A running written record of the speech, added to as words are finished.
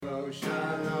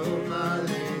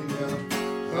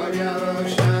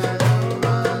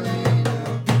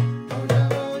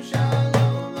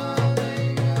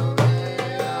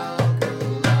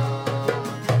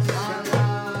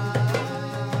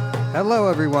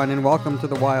everyone, and welcome to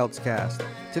the Wildscast.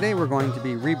 Today we're going to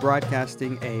be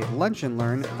rebroadcasting a Lunch and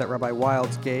Learn that Rabbi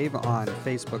Wilds gave on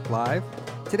Facebook Live.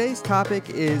 Today's topic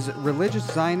is Religious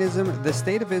Zionism, the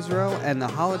State of Israel, and the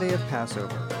Holiday of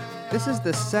Passover. This is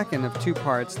the second of two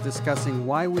parts discussing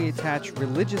why we attach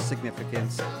religious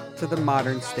significance to the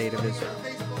modern State of Israel.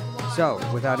 So,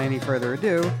 without any further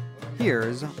ado,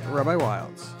 here's Rabbi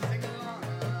Wilds.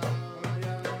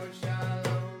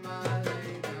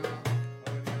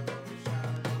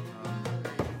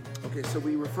 Okay, so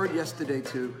we referred yesterday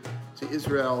to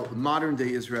Israel,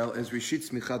 modern-day Israel, as Rishit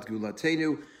Smichat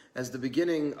Gulatenu, as the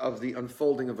beginning of the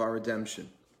unfolding of our redemption.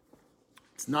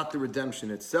 It's not the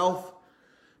redemption itself.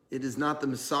 It is not the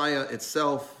Messiah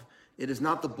itself. It is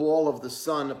not the ball of the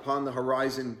sun upon the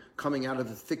horizon coming out of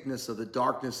the thickness of the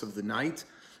darkness of the night.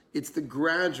 It's the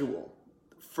gradual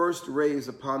first rays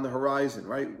upon the horizon,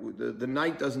 right? The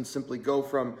night doesn't simply go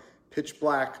from pitch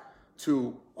black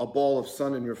to a ball of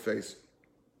sun in your face.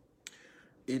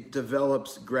 It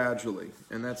develops gradually,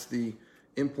 and that's the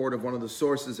import of one of the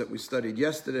sources that we studied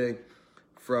yesterday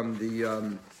from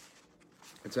the,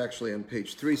 it's actually on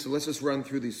page 3, so let's just run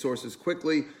through these sources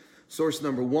quickly. Source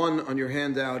number 1 on your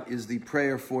handout is the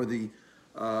prayer for the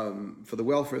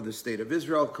welfare of the State of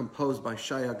Israel, composed by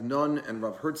Shai Agnon and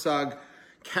Rav Herzog,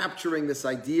 capturing this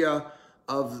idea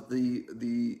of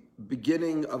the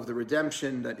beginning of the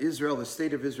redemption, that Israel, the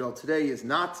State of Israel today, is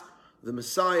not the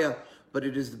Messiah, but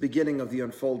it is the beginning of the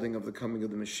unfolding of the coming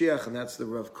of the Mashiach, and that's the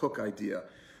Rav Kook idea.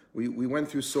 We went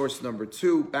through source number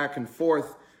 2, back and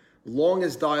forth,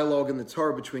 longest dialogue in the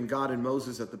Torah between God and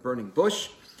Moses at the burning bush.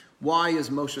 Why is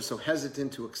Moshe so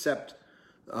hesitant to accept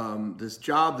this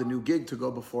job, the new gig, to go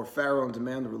before Pharaoh and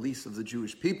demand the release of the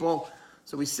Jewish people?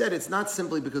 So we said it's not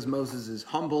simply because Moses is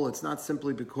humble, it's not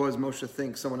simply because Moshe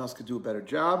thinks someone else could do a better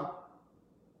job.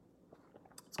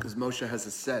 It's because Moshe has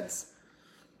a sense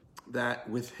that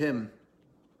with him,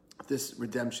 this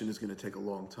redemption is going to take a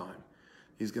long time.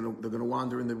 They're going to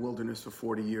wander in the wilderness for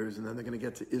 40 years, and then they're going to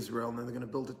get to Israel, and then they're going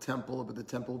to build a temple, but the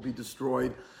temple will be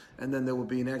destroyed, and then they will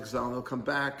be in exile, and they'll come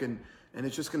back, and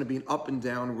it's just going to be an up and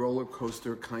down roller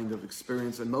coaster kind of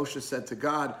experience. And Moshe said to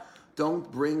God,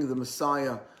 don't bring the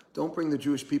Messiah, don't bring the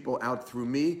Jewish people out through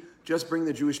me, just bring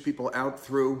the Jewish people out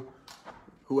through,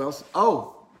 who else?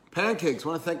 Oh, pancakes. I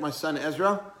want to thank my son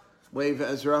Ezra. Wave,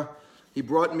 Ezra. He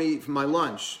brought me for my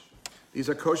lunch. These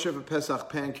are kosher for Pesach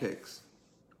pancakes.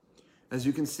 As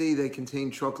you can see, they contain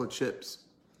chocolate chips.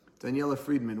 Daniela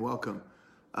Friedman, welcome.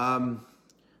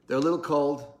 They're a little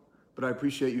cold, but I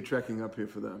appreciate you trekking up here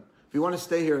for them. If you want to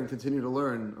stay here and continue to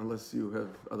learn, unless you have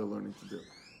other learning to do.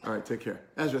 All right, take care.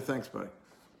 Ezra, thanks, buddy.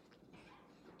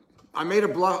 I made a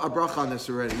bracha on this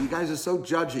already. You guys are so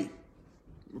judgy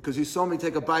because you saw me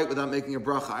take a bite without making a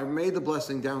bracha. I made the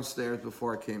blessing downstairs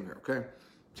before I came here, okay?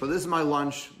 So this is my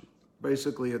lunch.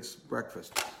 Basically, it's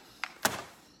breakfast.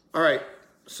 All right,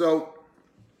 so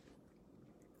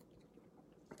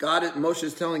Moshe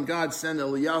is telling God, send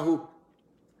Eliyahu,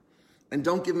 and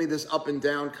don't give me this up and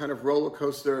down kind of roller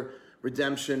coaster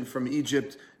redemption from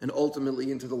Egypt and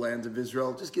ultimately into the land of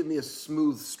Israel. Just give me a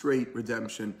smooth, straight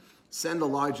redemption. Send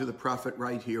Elijah the prophet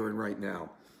right here and right now.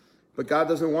 But God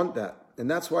doesn't want that. And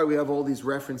that's why we have all these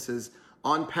references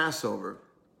on Passover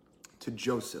to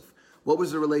Joseph. What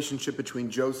was the relationship between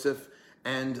Joseph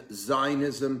and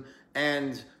Zionism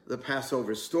and the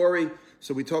Passover story?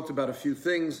 So we talked about a few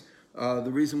things.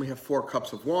 The reason we have 4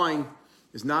 cups of wine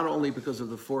is not only because of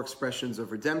the 4 expressions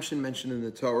of redemption mentioned in the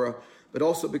Torah, but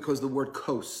also because the word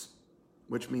kos,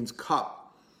 which means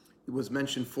cup, it was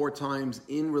mentioned 4 times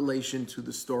in relation to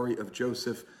the story of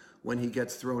Joseph when he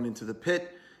gets thrown into the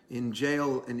pit in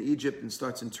jail in Egypt and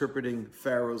starts interpreting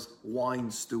Pharaoh's wine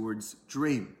steward's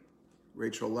dream.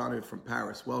 Rachel Lana from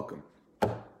Paris, welcome.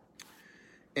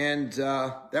 And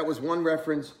that was one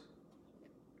reference.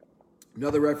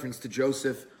 Another reference to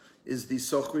Joseph is the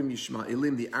Sochrim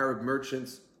Yishmaelim, the Arab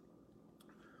merchants,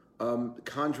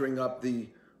 conjuring up the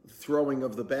throwing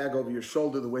of the bag over your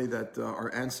shoulder, the way that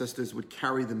our ancestors would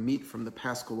carry the meat from the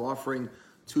Paschal offering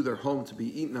to their home to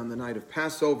be eaten on the night of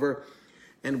Passover.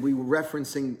 And we were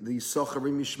referencing the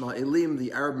Sochrim Yishmaelim,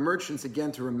 the Arab merchants,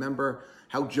 again to remember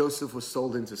how Joseph was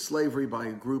sold into slavery by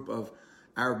a group of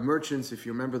Arab merchants. If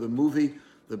you remember the movie,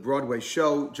 the Broadway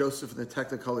show, Joseph in the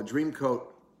Technicolor Dreamcoat,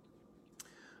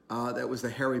 that was the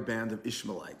hairy band of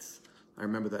Ishmaelites. I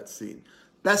remember that scene.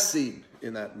 Best scene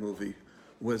in that movie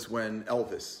was when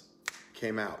Elvis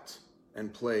came out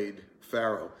and played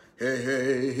Pharaoh. Hey,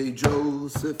 hey, hey,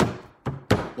 Joseph,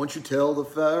 won't you tell the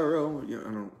Pharaoh?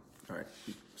 All right,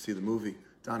 you see the movie.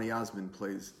 Donny Osmond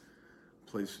plays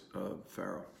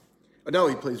Pharaoh. No,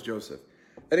 he plays Joseph.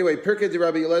 Anyway, Pirkei de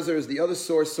Rabbi Eliezer is the other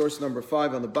source number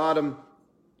 5 on the bottom.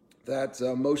 that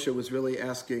Moshe was really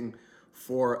asking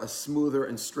for a smoother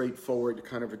and straightforward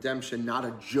kind of redemption, not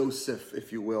a Joseph,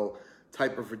 if you will,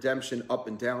 type of redemption, up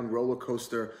and down roller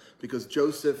coaster, because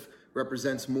Joseph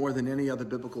represents more than any other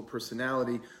biblical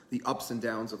personality the ups and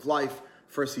downs of life.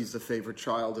 First, he's the favorite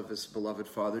child of his beloved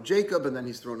father Jacob, and then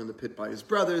he's thrown in the pit by his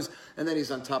brothers, and then he's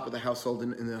on top of the household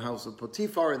in the house of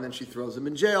Potiphar, and then she throws him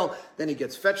in jail. Then he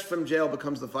gets fetched from jail,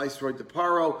 becomes the viceroy to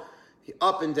Paro,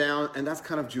 up and down, and that's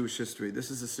kind of Jewish history.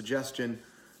 This is a suggestion,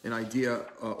 an idea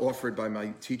offered by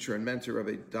my teacher and mentor,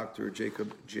 Rabbi Dr.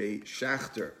 Jacob J.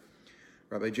 Schachter.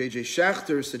 Rabbi J.J.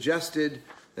 Schachter suggested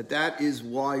that is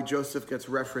why Joseph gets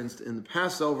referenced in the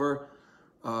Passover,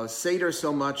 Seder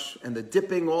so much, and the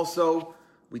dipping also.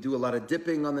 We do a lot of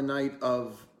dipping on the night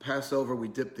of Passover. We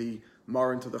dip the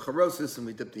mar into the charosis, and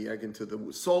we dip the egg into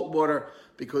the salt water,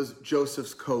 because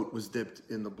Joseph's coat was dipped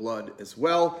in the blood as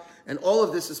well. And all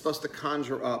of this is supposed to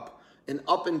conjure up an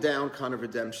up and down kind of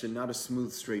redemption, not a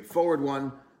smooth, straightforward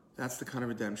one. That's the kind of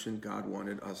redemption God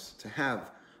wanted us to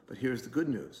have. But here's the good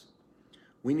news.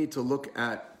 We need to look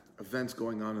at events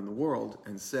going on in the world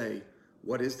and say,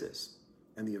 what is this?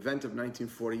 And the event of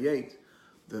 1948,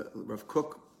 the Rav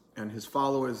Kook and his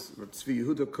followers, Rav Tzvi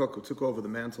Yehuda Kook, who took over the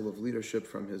mantle of leadership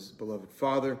from his beloved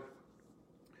father,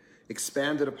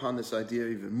 expanded upon this idea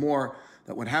even more,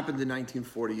 that what happened in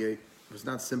 1948 was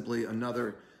not simply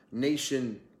another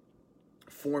nation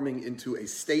forming into a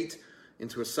state,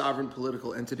 into a sovereign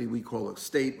political entity we call a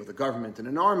state with a government and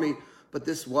an army, but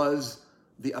this was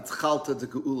the Atchalta de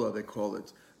Geula, they call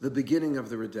it, the beginning of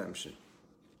the redemption.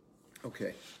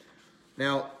 Okay.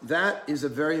 Now, that is a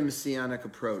very messianic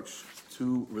approach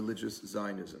to religious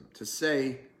Zionism, to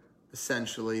say,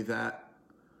 essentially, that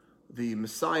the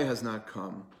Messiah has not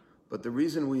come, but the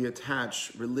reason we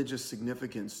attach religious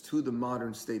significance to the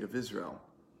modern state of Israel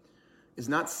is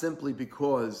not simply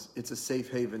because it's a safe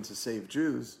haven to save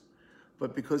Jews,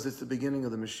 but because it's the beginning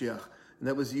of the Mashiach. And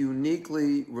that was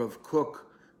uniquely Rav Kook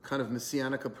kind of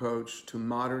messianic approach to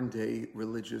modern day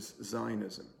religious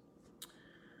Zionism.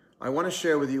 I want to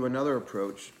share with you another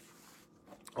approach,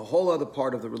 a whole other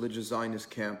part of the religious Zionist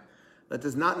camp that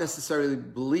does not necessarily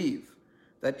believe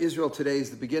that Israel today is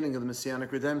the beginning of the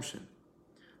messianic redemption,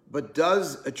 but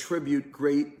does attribute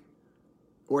great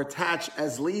or attach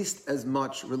at least as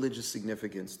much religious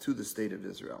significance to the state of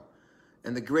Israel.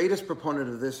 And the greatest proponent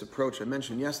of this approach I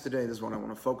mentioned yesterday, this is what I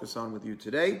want to focus on with you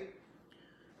today,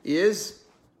 is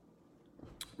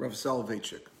Rav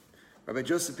Soloveitchik. Rabbi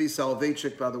Joseph B.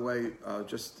 Soloveitchik, by the way,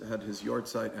 just had his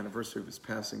yahrzeit anniversary of his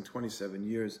passing, 27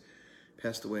 years,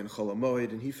 passed away in Chol HaMoed,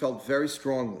 and he felt very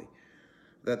strongly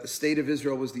that the state of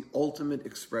Israel was the ultimate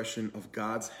expression of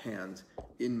God's hand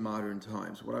in modern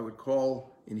times, what I would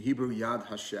call in Hebrew Yad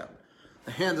Hashem,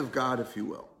 the hand of God, if you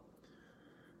will.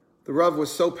 The Rav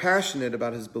was so passionate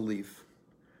about his belief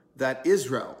that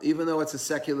Israel, even though it's a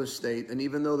secular state, and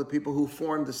even though the people who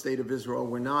formed the state of Israel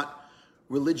were not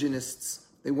religionists,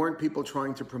 they weren't people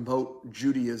trying to promote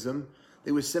Judaism.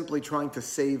 They were simply trying to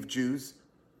save Jews,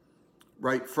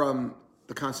 right, from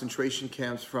the concentration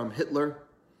camps, from Hitler,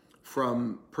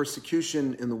 from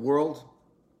persecution in the world.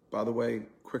 By the way,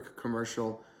 quick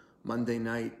commercial, Monday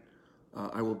night,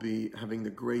 I will be having the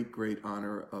great, great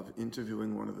honor of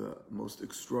interviewing one of the most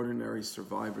extraordinary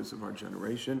survivors of our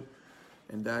generation,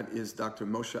 and that is Dr.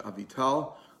 Moshe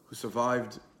Avital, who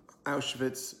survived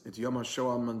Auschwitz. It's Yom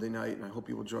HaShoah on Monday night, and I hope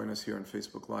you will join us here on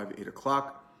Facebook Live at 8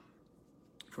 o'clock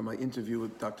for my interview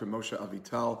with Dr. Moshe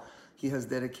Avital. He has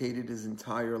dedicated his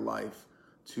entire life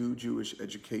to Jewish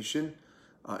education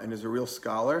and is a real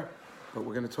scholar, but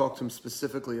we're going to talk to him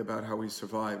specifically about how he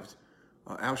survived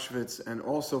Auschwitz, and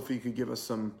also if he could give us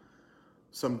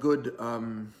some good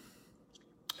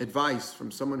advice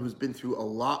from someone who's been through a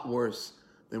lot worse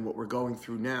than what we're going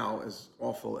through now, as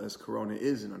awful as Corona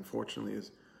is, and unfortunately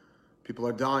as people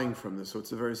are dying from this, so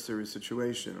it's a very serious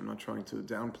situation. I'm not trying to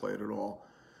downplay it at all.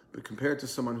 But compared to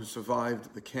someone who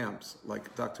survived the camps,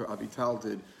 like Dr. Avital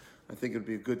did, I think it would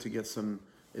be good to get some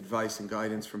advice and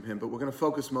guidance from him. But we're going to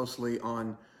focus mostly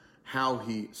on how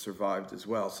he survived as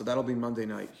well. So that'll be Monday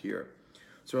night here.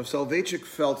 So Rav Soloveitchik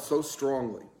felt so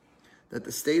strongly that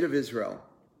the state of Israel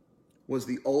was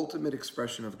the ultimate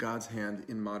expression of God's hand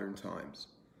in modern times.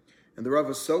 And the Rav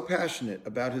was so passionate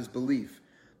about his belief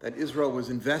that Israel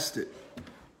was invested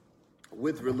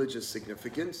with religious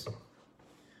significance.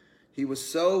 He was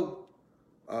so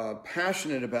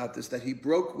passionate about this that he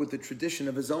broke with the tradition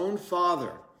of his own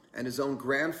father and his own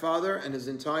grandfather and his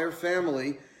entire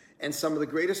family and some of the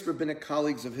greatest rabbinic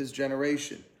colleagues of his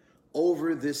generation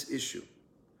over this issue.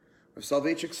 Rav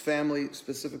Soloveitchik's family,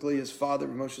 specifically his father,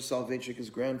 Rav Moshe Soloveitchik,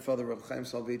 his grandfather, Rav Chaim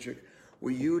Soloveitchik,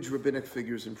 were huge rabbinic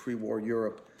figures in pre-war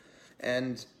Europe.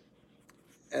 And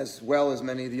as well as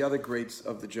many of the other greats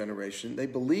of the generation, they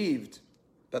believed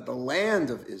that the land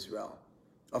of Israel,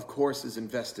 of course, is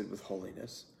invested with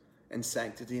holiness and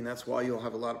sanctity, and that's why you'll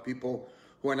have a lot of people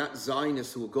who are not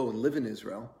Zionists who will go and live in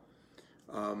Israel.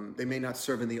 They may not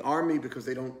serve in the army because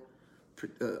they don't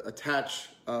attach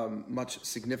much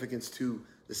significance to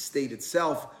the state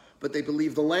itself, but they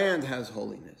believe the land has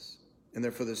holiness, and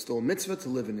therefore there's still a mitzvah to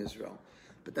live in Israel.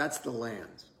 But that's the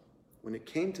land. When it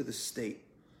came to the state,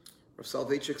 Rav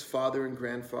Soloveitchik's father and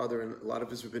grandfather and a lot of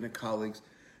his rabbinic colleagues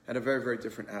had a very, very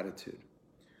different attitude.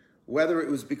 Whether it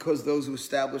was because those who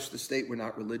established the state were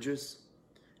not religious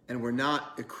and were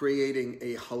not creating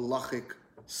a halachic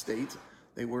state,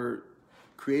 they were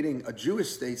creating a Jewish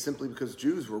state simply because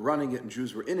Jews were running it and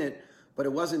Jews were in it, but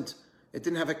it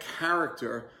didn't have a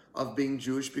character of being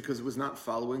Jewish because it was not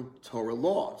following Torah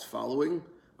law. It's following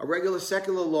a regular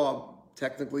secular law,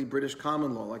 technically British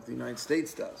common law, like the United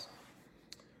States does.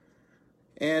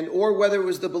 Or whether it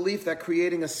was the belief that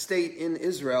creating a state in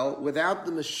Israel without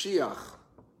the Mashiach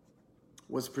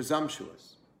was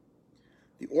presumptuous.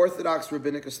 The Orthodox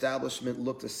rabbinic establishment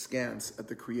looked askance at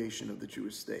the creation of the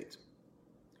Jewish state.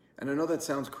 And I know that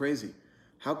sounds crazy.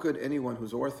 How could anyone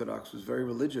who's Orthodox, who's very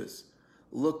religious,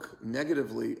 look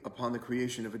negatively upon the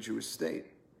creation of a Jewish state?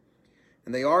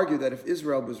 And they argue that if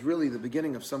Israel was really the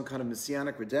beginning of some kind of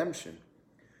messianic redemption,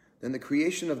 then the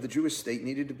creation of the Jewish state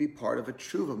needed to be part of a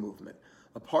tshuva movement,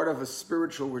 a part of a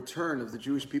spiritual return of the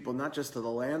Jewish people, not just to the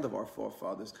land of our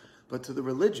forefathers, but to the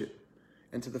religion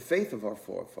and to the faith of our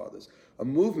forefathers. A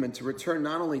movement to return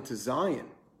not only to Zion,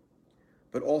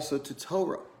 but also to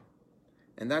Torah.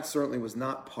 And that certainly was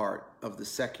not part of the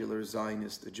secular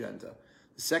Zionist agenda.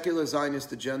 The secular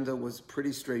Zionist agenda was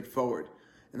pretty straightforward,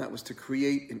 and that was to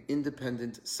create an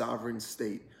independent, sovereign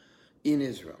state in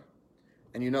Israel.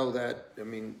 And you know that,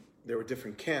 there were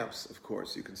different camps, of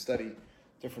course. You can study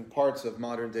different parts of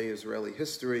modern-day Israeli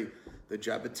history, the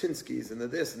Jabotinskis and the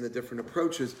this and the different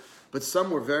approaches, but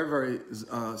some were very, very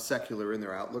secular in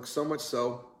their outlook, so much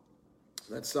so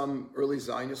that some early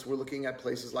Zionists were looking at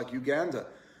places like Uganda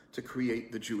to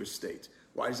create the Jewish state.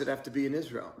 Why does it have to be in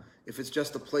Israel? If it's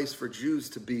just a place for Jews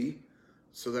to be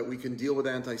so that we can deal with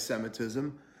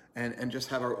anti-Semitism and just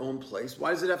have our own place, why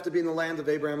does it have to be in the land of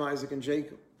Abraham, Isaac, and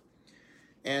Jacob?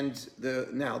 And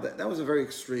that was a very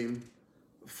extreme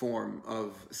form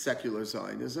of secular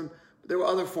Zionism. But there were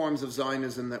other forms of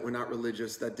Zionism that were not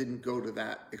religious that didn't go to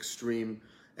that extreme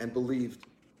and believed,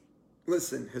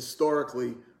 listen,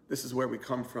 historically, this is where we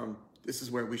come from. This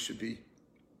is where we should be.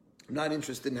 I'm not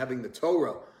interested in having the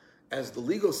Torah as the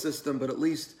legal system, but at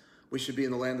least we should be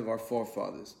in the land of our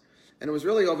forefathers. And it was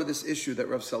really over this issue that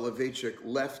Rav Soloveitchik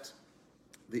left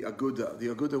the Aguda. The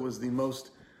Aguda was the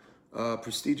most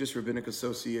prestigious rabbinic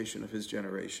association of his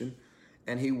generation,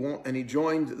 and he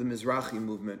joined the Mizrahi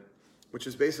movement, which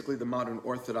is basically the modern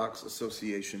Orthodox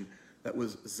association that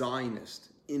was Zionist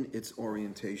in its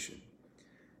orientation.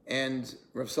 And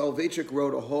Rav Soloveitchik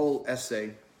wrote a whole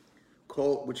essay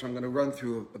which I'm going to run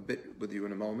through a bit with you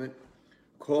in a moment,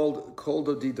 called Kol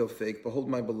Dodi Dofek, Behold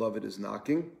My Beloved is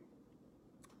Knocking,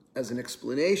 as an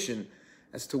explanation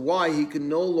as to why he can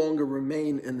no longer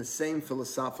remain in the same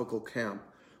philosophical camp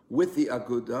with the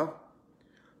Aguda,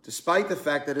 despite the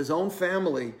fact that his own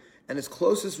family and his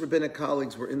closest rabbinic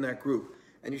colleagues were in that group.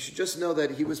 And you should just know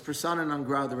that he was persona non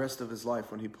grata the rest of his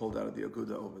life when he pulled out of the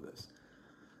Aguda over this.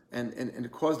 And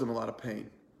it caused him a lot of pain,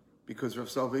 because Rav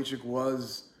Soloveitchik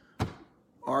was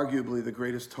arguably the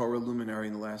greatest Torah luminary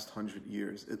in the last 100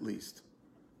 years, at least.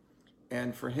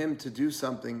 And for him to do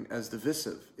something as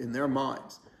divisive in their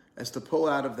minds as to pull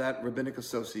out of that rabbinic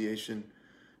association,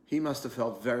 he must have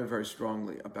felt very, very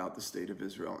strongly about the state of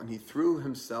Israel. And he threw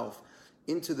himself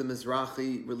into the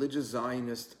Mizrahi, religious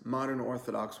Zionist, modern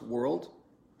Orthodox world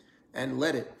and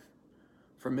led it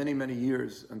for many, many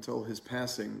years until his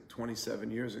passing 27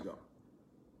 years ago.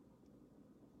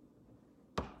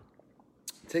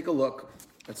 Take a look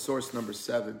at source number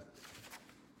 7.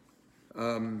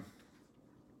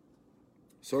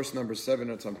 Source number 7,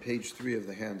 it's on page 3 of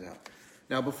the handout.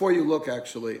 Now, before you look,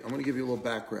 actually, I'm going to give you a little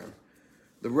background.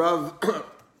 The Rav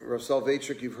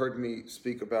Soloveitchik, you've heard me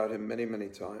speak about him many, many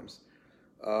times.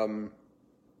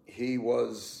 He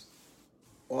was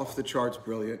off the charts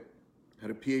brilliant, had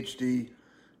a PhD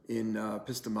in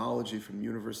epistemology from the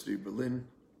University of Berlin,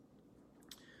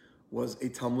 was a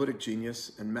Talmudic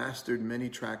genius and mastered many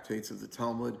tractates of the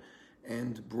Talmud,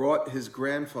 and brought his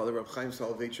grandfather, Reb Chaim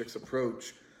Soloveitchik's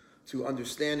approach to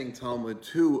understanding Talmud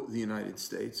to the United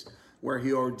States, where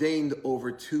he ordained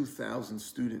over 2,000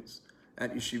 students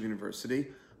at Yeshiva University.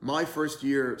 My first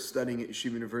year studying at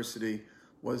Yeshiva University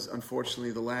was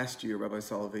unfortunately the last year Rabbi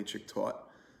Soloveitchik taught,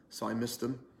 so I missed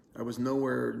him. I was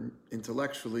nowhere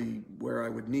intellectually where I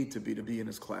would need to be in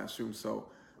his classroom, so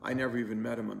I never even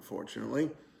met him, unfortunately.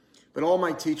 But all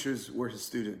my teachers were his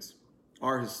students,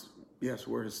 were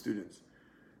his students.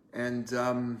 And,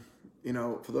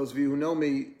 for those of you who know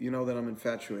me, you know that I'm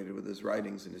infatuated with his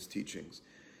writings and his teachings.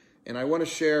 And I want to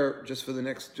share, just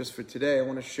for today, I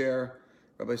want to share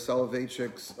Rabbi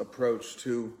Soloveitchik's approach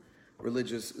to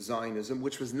religious Zionism,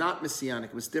 which was not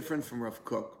messianic. It was different from Rav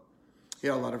Kook. He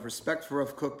had a lot of respect for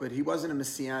Rav Kook, but he wasn't a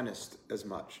messianist as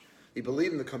much. He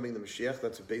believed in the coming of the Mashiach.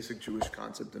 That's a basic Jewish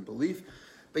concept and belief.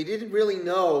 But he didn't really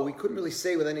know, he couldn't really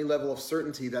say with any level of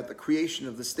certainty that the creation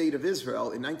of the state of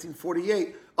Israel in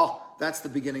 1948, that's the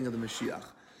beginning of the Mashiach.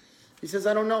 He says,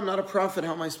 I don't know, I'm not a prophet,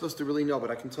 how am I supposed to really know?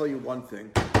 But I can tell you one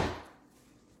thing.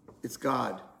 It's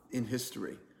God in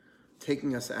history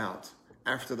taking us out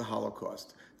after the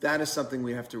Holocaust. That is something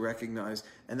we have to recognize,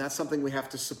 and that's something we have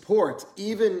to support,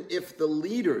 even if the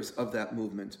leaders of that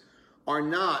movement are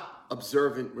not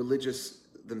observant religious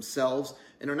themselves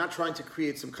and are not trying to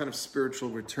create some kind of spiritual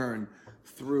return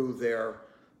through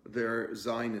their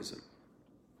Zionism.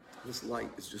 This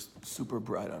light is just super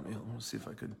bright on me. I want to see if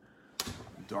I could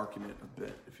darken it a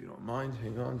bit, if you don't mind.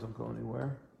 Hang on, don't go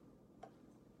anywhere.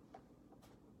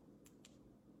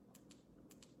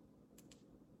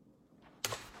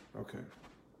 Okay.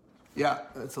 Yeah,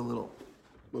 that's a little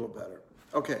better.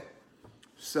 Okay.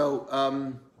 So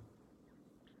Rav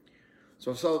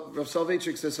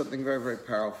Soloveitchik says something very, very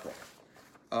powerful.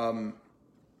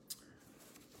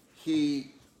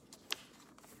 He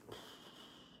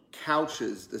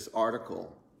couches this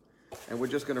article, and we're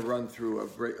just going to run through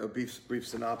a brief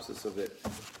synopsis of it,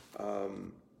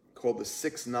 called The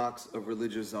 6 Knocks of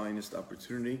Religious Zionist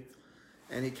Opportunity.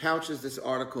 And he couches this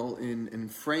article and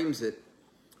frames it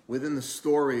within the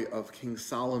story of King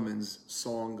Solomon's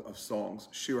Song of Songs,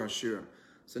 Shir HaShirim.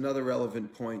 It's another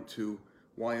relevant point to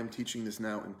why I'm teaching this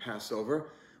now in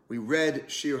Passover. We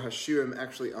read Shir HaShirim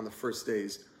actually on the first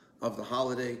days of the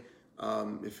holiday.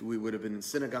 If we would have been in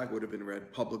synagogue, it would have been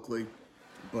read publicly.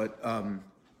 But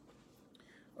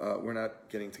we're not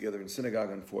getting together in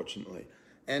synagogue, unfortunately.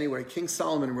 Anyway, King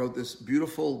Solomon wrote this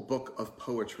beautiful book of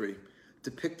poetry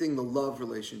depicting the love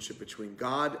relationship between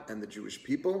God and the Jewish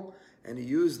people. And he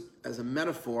used as a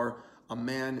metaphor a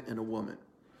man and a woman.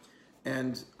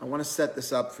 And I want to set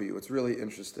this up for you. It's really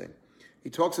interesting. He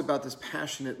talks about this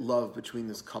passionate love between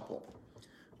this couple.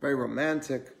 Very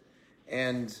romantic.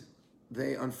 And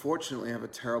they unfortunately have a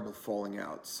terrible falling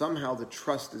out. Somehow the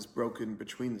trust is broken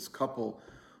between this couple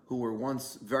who were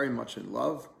once very much in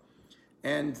love.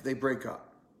 And they break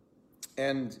up.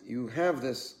 And you have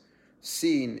this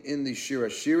scene in the Shir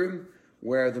HaShirim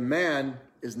where the man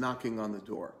is knocking on the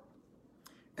door.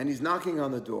 And he's knocking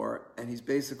on the door, and he's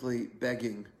basically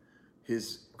begging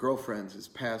his girlfriend,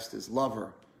 his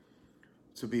lover,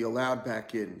 to be allowed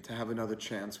back in, to have another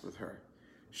chance with her.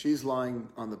 She's lying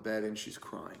on the bed, and she's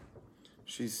crying.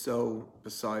 She's so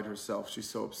beside herself. She's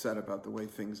so upset about the way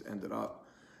things ended up,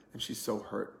 and she's so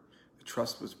hurt. The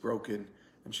trust was broken,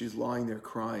 and she's lying there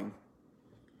crying.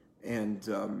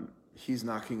 And he's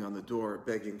knocking on the door,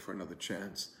 begging for another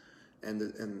chance. And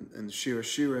Shir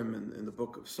HaShirim, in the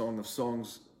book of Song of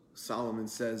Songs, Solomon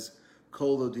says,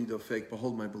 Kol Odi Dofek,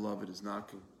 behold, my beloved is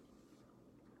knocking.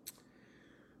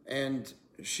 And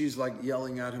she's like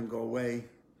yelling at him, go away.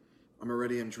 I'm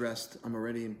already undressed. I'm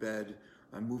already in bed.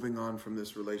 I'm moving on from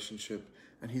this relationship.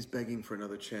 And he's begging for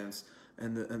another chance.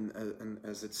 And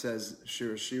as it says,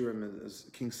 Shir HaShirim, as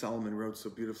King Solomon wrote so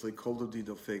beautifully, Kol Odi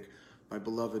Dofek, my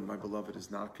beloved is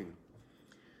knocking.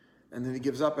 And then he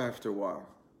gives up after a while.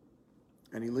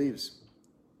 And he leaves.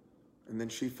 And then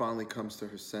she finally comes to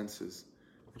her senses.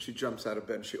 And she jumps out of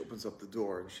bed and she opens up the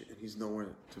door and he's nowhere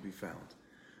to be found.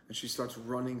 And she starts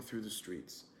running through the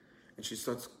streets. And she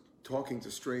starts talking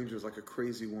to strangers like a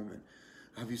crazy woman.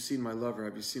 Have you seen my lover?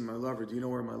 Have you seen my lover? Do you know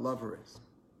where my lover is?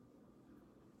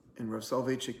 And Rav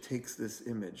Soloveitchik takes this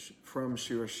image from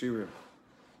Shir HaShirim.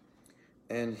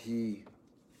 And he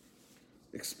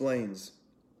explains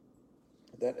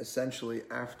that essentially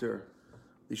after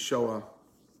the Shoah,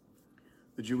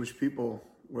 the Jewish people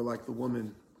were like the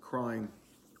woman crying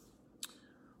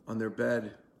on their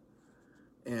bed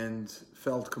and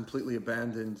felt completely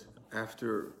abandoned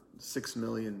after 6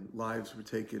 million lives were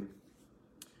taken.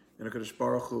 And HaKadosh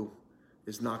Baruch Hu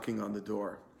is knocking on the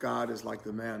door. God is like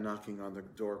the man knocking on the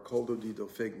door. Kol Dodi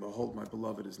Dofeg, behold, my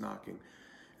beloved is knocking.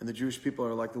 And the Jewish people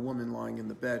are like the woman lying in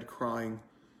the bed crying,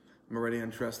 I'm already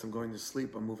undressed, I'm going to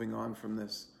sleep, I'm moving on from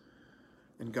this.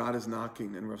 And God is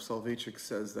knocking, and Rav Soloveitchik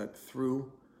says that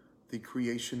through the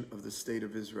creation of the state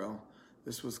of Israel,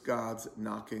 this was God's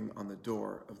knocking on the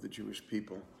door of the Jewish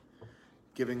people,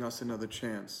 giving us another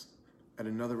chance at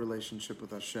another relationship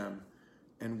with Hashem,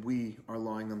 and we are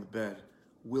lying on the bed,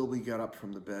 will we get up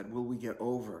from the bed? Will we get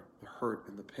over the hurt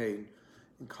and the pain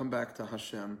and come back to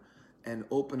Hashem and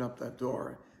open up that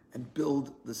door and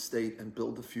build the state and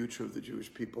build the future of the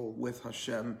Jewish people with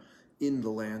Hashem in the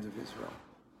land of Israel?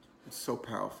 It's so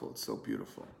powerful. It's so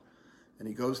beautiful. And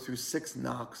he goes through 6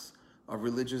 knocks of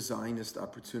religious Zionist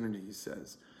opportunity, he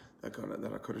says, that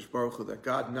HaKadosh Baruch Hu, that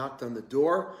God knocked on the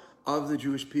door of the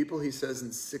Jewish people, he says,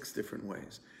 in 6 different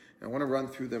ways. And I want to run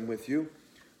through them with you.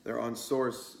 They're on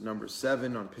source number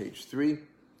 7 on page 3,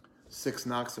 6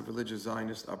 knocks of religious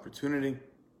Zionist opportunity.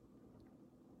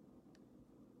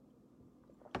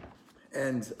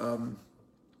 And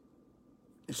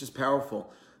it's just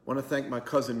powerful. I want to thank my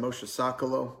cousin Moshe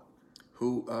Sokolow,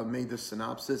 who made this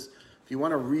synopsis. If you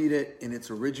want to read it in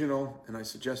its original, and I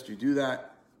suggest you do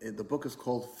that, the book is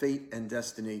called Fate and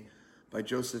Destiny by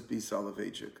Joseph B.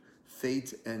 Soloveitchik.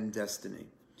 Fate and Destiny.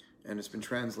 And it's been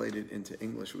translated into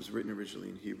English. It was written originally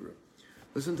in Hebrew.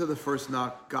 Listen to the first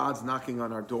knock. God's knocking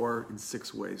on our door in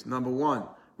 6 ways. Number 1,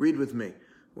 read with me.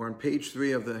 We're on page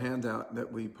 3 of the handout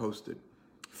that we posted.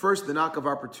 First, the knock of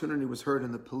opportunity was heard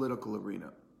in the political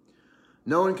arena.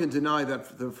 No one can deny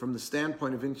that from the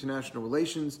standpoint of international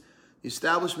relations, the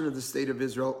establishment of the State of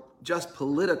Israel, just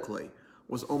politically,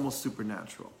 was almost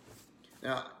supernatural.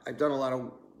 Now, I've done a lot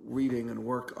of reading and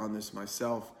work on this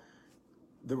myself.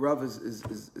 The Rav is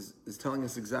telling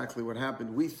us exactly what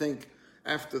happened. We think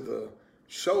after the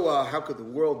Shoah, how could the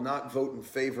world not vote in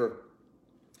favor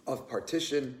of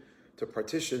to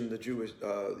partition the Jewish,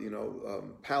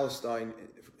 Palestine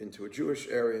into a Jewish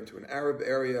area, into an Arab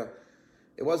area?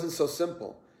 It wasn't so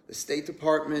simple. The State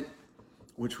Department,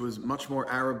 which was much more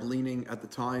Arab-leaning at the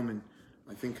time, and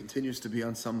I think continues to be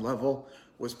on some level,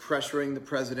 was pressuring the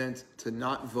president to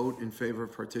not vote in favor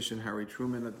of partition. Harry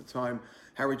Truman at the time.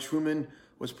 Harry Truman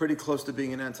was pretty close to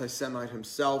being an anti-Semite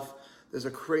himself. There's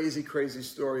a crazy, crazy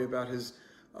story about his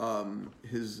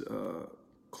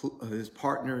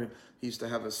partner. He used to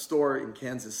have a store in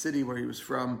Kansas City where he was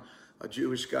from. A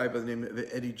Jewish guy by the name of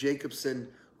Eddie Jacobson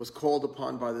was called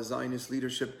upon by the Zionist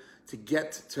leadership to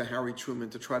get to Harry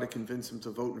Truman to try to convince him to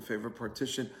vote in favor of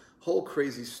partition. Whole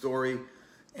crazy story.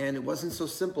 And it wasn't so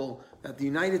simple that the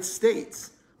United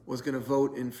States was going to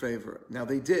vote in favor. Now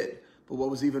they did. But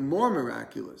what was even more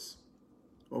miraculous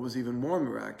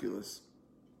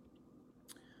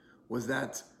was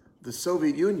that the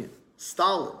Soviet Union,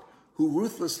 Stalin, who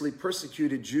ruthlessly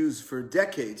persecuted Jews for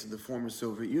decades in the former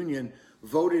Soviet Union,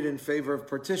 voted in favor of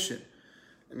partition.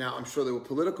 Now, I'm sure there were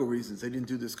political reasons. They didn't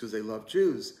do this because they loved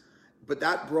Jews. But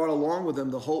that brought along with them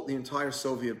the entire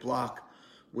Soviet bloc,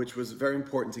 which was very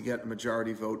important to get a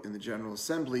majority vote in the General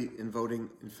Assembly in voting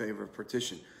in favor of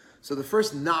partition. So the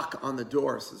first knock on the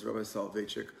door, says Rabbi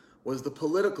Soloveitchik, was the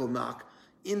political knock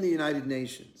in the United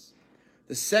Nations.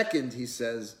 The second, he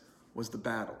says, was the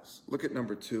battles. Look at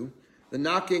number 2. The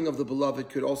knocking of the beloved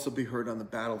could also be heard on the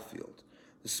battlefield.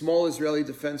 The small Israeli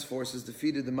defense forces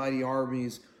defeated the mighty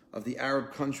armies of the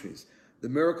Arab countries. The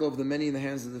miracle of the many in the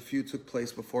hands of the few took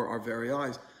place before our very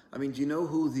eyes. I mean, do you know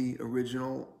who the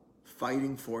original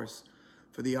fighting force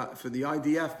for the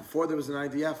IDF, before there was an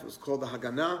IDF, it was called the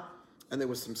Haganah, and there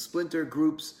was some splinter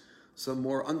groups, some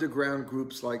more underground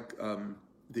groups like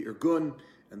the Irgun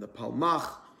and the Palmach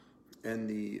and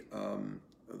the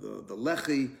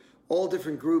Lechi, all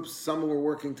different groups. Some were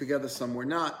working together, some were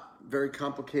not. Very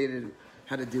complicated,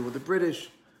 had to deal with the British.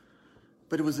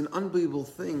 But it was an unbelievable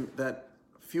thing that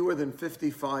fewer than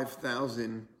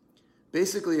 55,000,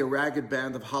 basically a ragged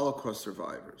band of Holocaust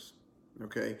survivors,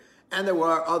 okay? And there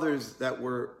were others that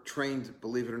were trained,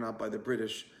 believe it or not, by the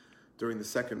British during the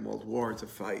Second World War to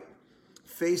fight,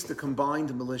 faced the combined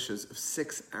militias of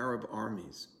 6 Arab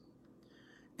armies.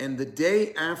 And the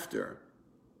day after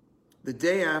the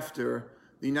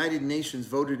United Nations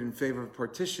voted in favor of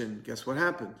partition, guess what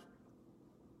happened?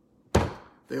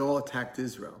 They all attacked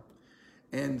Israel.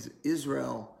 And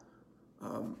Israel,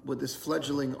 with this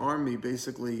fledgling army,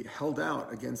 basically held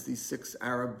out against these 6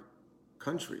 Arab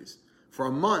countries for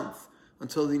a month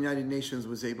until the United Nations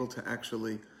was able to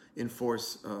actually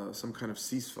enforce some kind of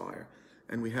ceasefire.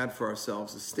 And we had for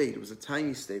ourselves a state. It was a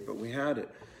tiny state, but we had it.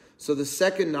 So the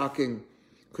second knocking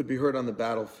could be heard on the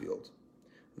battlefield.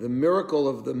 The miracle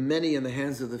of the many in the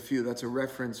hands of the few, that's a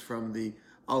reference from the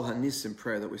Al Hanisim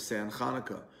prayer that we say on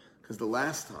Hanukkah, because the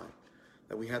last time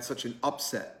that we had such an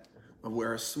upset of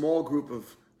where a small group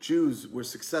of Jews were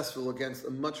successful against a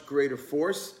much greater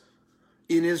force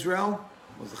in Israel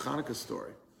was the Hanukkah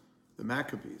story, the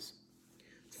Maccabees.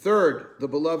 Third, the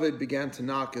beloved began to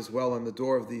knock as well on the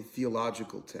door of the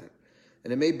theological tent.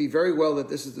 And it may be very well that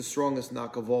this is the strongest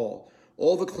knock of all.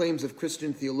 all the claims of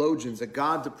Christian theologians that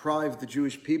God deprived the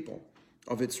Jewish people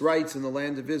of its rights in the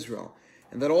land of Israel,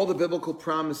 and that all the biblical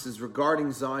promises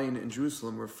regarding Zion and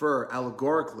Jerusalem refer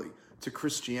allegorically to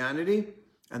Christianity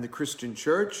and the Christian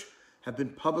church, have been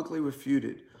publicly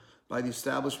refuted by the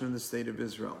establishment of the state of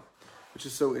Israel, which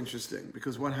is so interesting,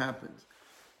 because what happened?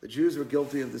 The Jews were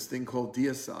guilty of this thing called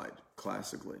deicide,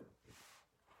 classically.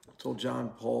 Told John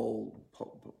Paul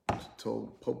II,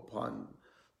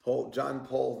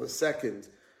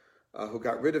 who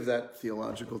got rid of that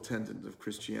theological tenet of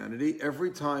Christianity.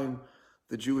 Every time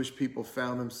the Jewish people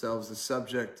found themselves the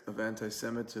subject of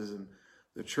anti-Semitism,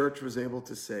 the church was able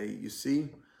to say, you see,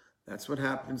 that's what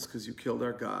happens because you killed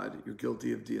our God. You're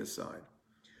guilty of deicide.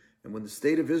 And when the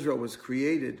state of Israel was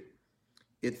created,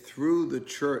 it threw the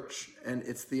church and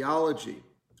its theology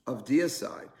of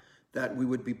deicide, that we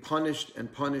would be punished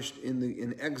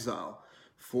in exile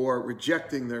for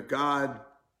rejecting their God,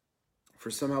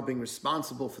 for somehow being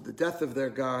responsible for the death of their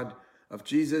God, of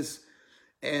Jesus.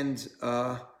 And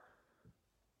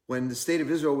when the state of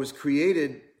Israel was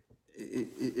created,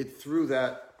 it threw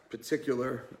that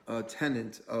particular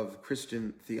tenet of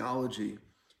Christian theology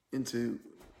into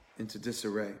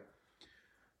disarray.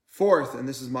 Fourth, and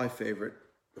this is my favorite,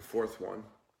 the fourth one.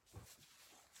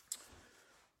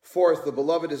 Fourth, the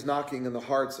beloved is knocking in the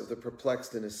hearts of the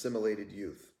perplexed and assimilated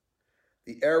youth.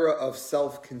 The era of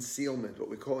self-concealment, what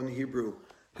we call in Hebrew,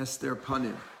 hester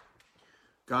panim,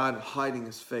 God hiding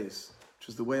his face, which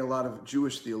is the way a lot of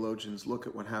Jewish theologians look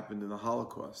at what happened in the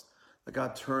Holocaust. That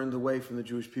God turned away from the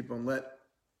Jewish people and let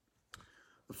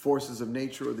the forces of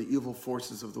nature or the evil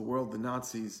forces of the world, the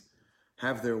Nazis,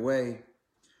 have their way.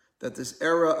 That this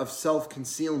era of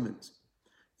self-concealment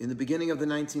in the beginning of the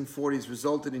 1940s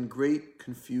resulted in great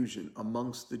confusion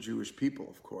amongst the Jewish people,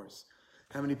 of course.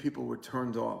 How many people were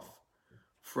turned off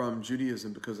from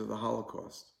Judaism because of the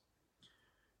Holocaust?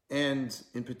 And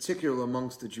in particular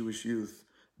amongst the Jewish youth,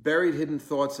 buried hidden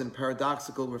thoughts and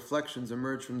paradoxical reflections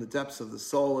emerge from the depths of the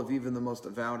soul of even the most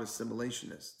avowed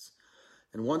assimilationists.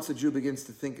 And once a Jew begins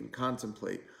to think and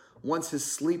contemplate, once his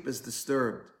sleep is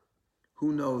disturbed,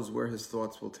 who knows where his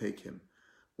thoughts will take him?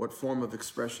 What form of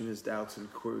expression his doubts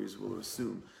and queries will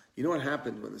assume? You know what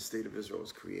happened when the state of Israel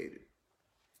was created?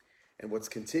 And what's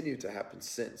continued to happen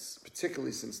since,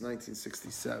 particularly since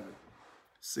 1967,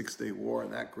 Six-Day War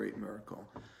and that great miracle,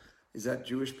 is that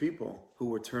Jewish people who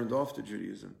were turned off to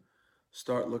Judaism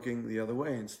start looking the other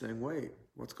way and saying, wait,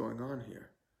 what's going on here?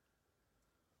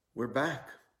 We're back.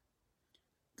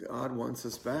 God wants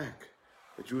us back.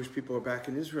 The Jewish people are back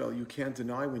in Israel. You can't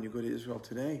deny when you go to Israel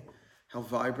today how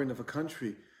vibrant of a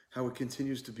country, how it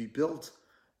continues to be built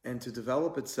and to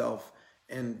develop itself,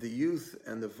 and the youth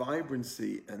and the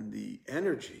vibrancy and the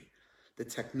energy, the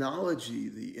technology,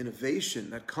 the innovation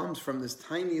that comes from this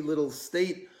tiny little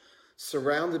state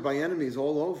surrounded by enemies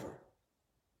all over.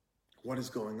 What is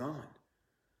going on?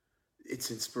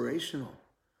 It's inspirational.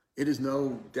 It is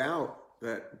no doubt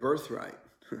that Birthright,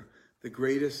 the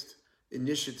greatest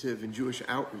initiative in Jewish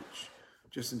outreach,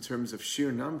 just in terms of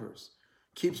sheer numbers,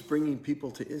 keeps bringing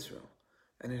people to Israel.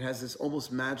 And it has this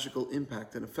almost magical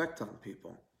impact and effect on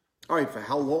people. All right, for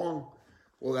how long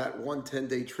will that 1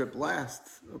 10-day trip last?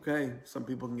 Okay, some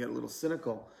people can get a little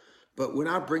cynical, but we're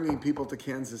not bringing people to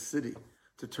Kansas City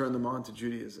to turn them on to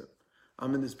Judaism.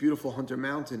 I'm in this beautiful Hunter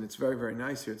Mountain. It's very, very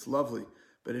nice here. It's lovely,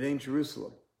 but it ain't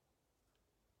Jerusalem.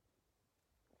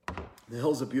 The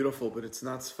hills are beautiful, but it's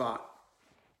not Sfat.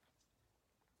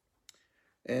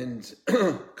 And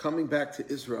coming back to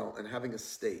Israel and having a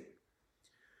state,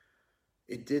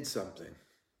 it did something.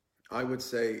 I would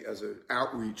say, as an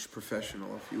outreach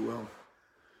professional, if you will,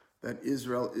 that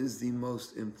Israel is the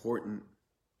most important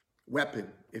weapon,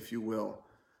 if you will,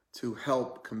 to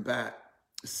help combat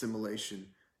assimilation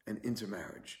and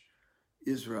intermarriage.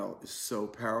 Israel is so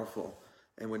powerful.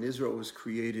 And when Israel was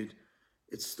created,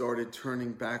 it started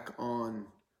turning back on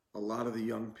a lot of the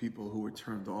young people who were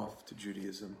turned off to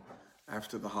Judaism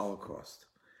after the Holocaust.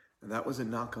 And that was a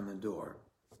knock on the door,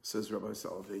 says Rabbi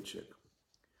Soloveitchik.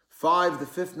 5, the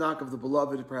fifth knock of the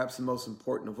beloved, perhaps the most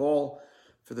important of all.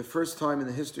 For the first time in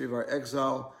the history of our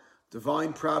exile,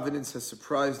 divine providence has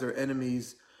surprised their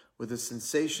enemies with a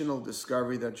sensational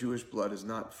discovery that Jewish blood is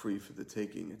not free for the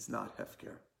taking. It's not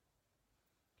hefker.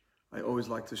 I always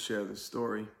like to share this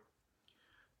story.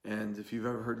 And if you've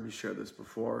ever heard me share this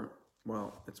before,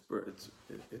 well,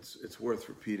 it's worth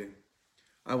repeating.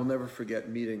 I will never forget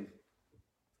meeting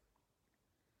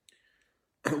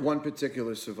one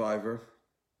particular survivor,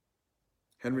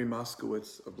 Henry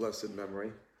Moskowitz, of blessed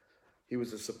memory. He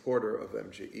was a supporter of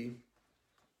MJE.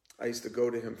 I used to go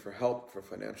to him for help, for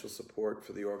financial support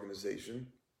for the organization.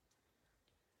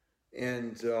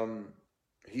 And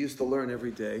He used to learn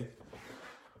every day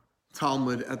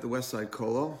Talmud at the West Side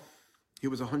Kollel. He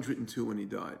was 102 when he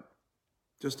died,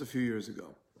 just a few years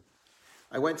ago.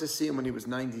 I went to see him when he was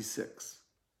 96.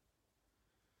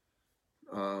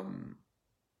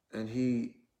 And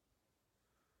he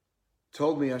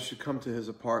told me I should come to his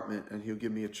apartment and he'll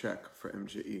give me a check for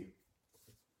MJE.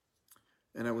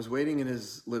 And I was waiting in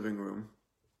his living room.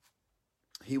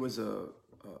 He was an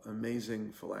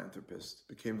amazing philanthropist,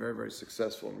 became very, very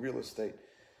successful in real estate.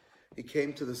 He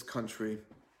came to this country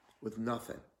with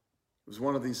nothing. He was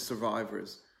one of these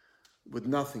survivors with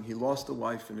nothing. He lost a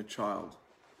wife and a child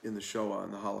in the Shoah,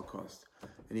 in the Holocaust.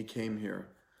 And he came here,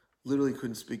 literally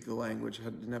couldn't speak the language,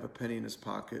 didn't have a penny in his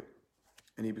pocket.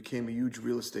 And he became a huge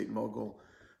real estate mogul,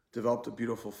 developed a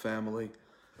beautiful family,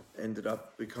 ended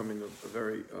up becoming a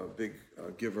very big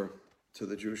giver to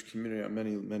the Jewish community on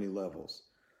many, many levels.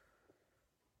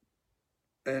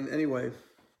 And anyway,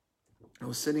 I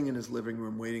was sitting in his living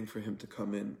room waiting for him to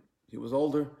come in. He was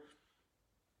older.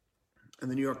 And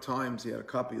the New York Times, he had a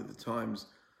copy of the Times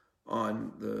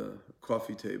on the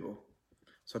coffee table.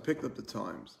 So I picked up the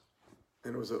Times.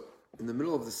 And it was in the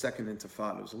middle of the Second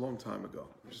Intifada. It was a long time ago.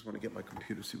 I just want to get my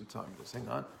computer, see what time it is. Hang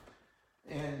on.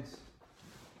 And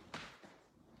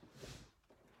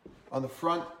on the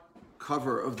front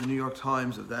cover of the New York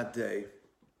Times of that day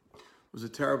was a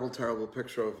terrible, terrible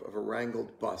picture of a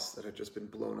wrangled bus that had just been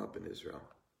blown up in Israel.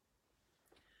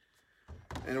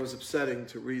 And it was upsetting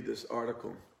to read this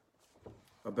article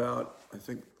about, I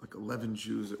think, like 11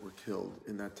 Jews that were killed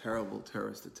in that terrible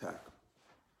terrorist attack.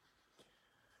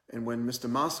 And when Mr.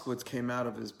 Moskowitz came out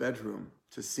of his bedroom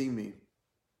to see me,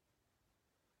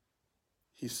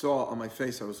 he saw on my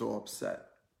face I was all upset.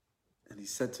 And he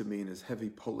said to me in his heavy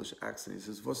Polish accent, he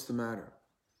says, "What's the matter?"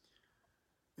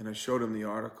 And I showed him the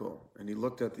article, and he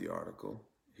looked at the article.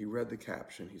 He read the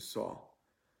caption, he saw.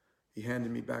 He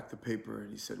handed me back the paper,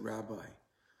 and he said, "Rabbi,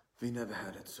 we never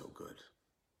had it so good."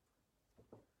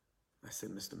 I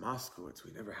said, "Mr. Moskowitz,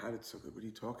 we never had it so good. What are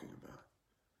you talking about?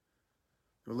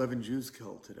 There were 11 Jews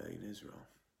killed today in Israel."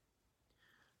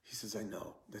 He says, "I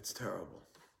know, that's terrible."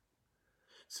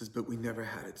 He says, "But we never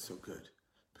had it so good,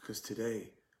 because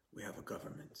today we have a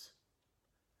government,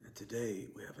 and today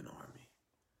we have an army,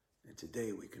 and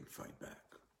today we can fight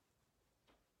back."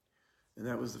 And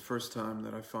that was the first time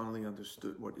that I finally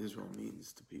understood what Israel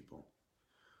means to people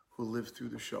who lived through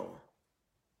the Shoah.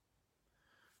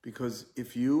 Because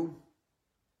if you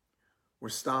were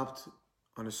stopped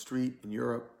on a street in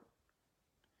Europe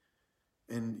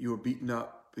and you were beaten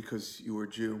up because you were a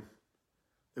Jew,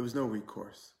 there was no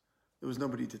recourse. There was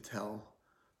nobody to tell.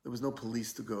 There was no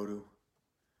police to go to.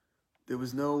 There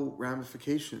was no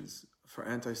ramifications for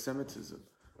anti-Semitism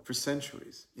for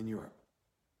centuries in Europe.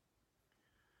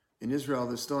 In Israel,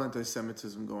 there's still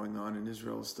anti-Semitism going on, and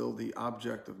Israel is still the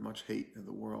object of much hate in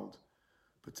the world.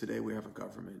 But today we have a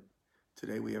government.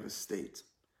 Today we have a state.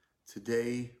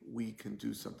 Today we can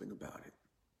do something about it.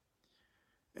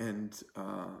 And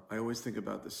I always think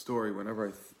about this story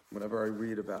whenever I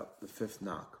read about the fifth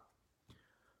knock.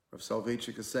 Rav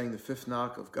Soloveitchik is saying the fifth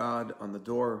knock of God on the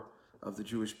door of the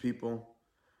Jewish people.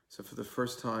 So for the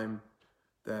first time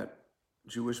that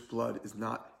Jewish blood is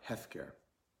not hefker.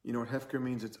 You know what hefker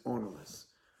means? It's ownerless.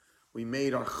 We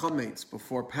made our chametz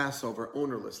before Passover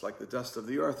ownerless, like the dust of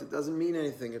the earth. It doesn't mean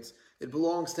anything. It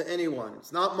belongs to anyone.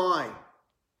 It's not mine.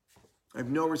 I have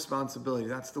no responsibility.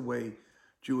 That's the way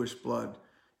Jewish blood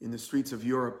in the streets of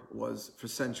Europe was for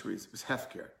centuries. It was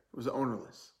hefker. It was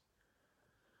ownerless.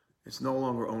 It's no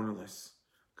longer ownerless,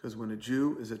 because when a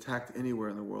Jew is attacked anywhere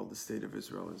in the world, the state of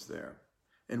Israel is there.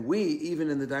 And we, even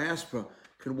in the diaspora,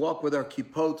 can walk with our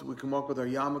kippot, we can walk with our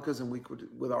yarmulkes, and we could,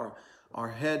 with our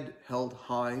head held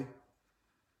high,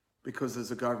 because there's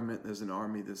a government, there's an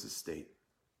army, there's a state.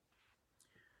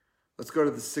 Let's go to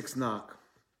the sixth knock.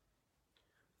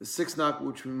 The sixth knock,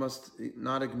 which we must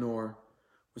not ignore,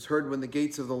 was heard when the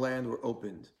gates of the land were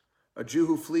opened. A Jew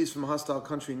who flees from a hostile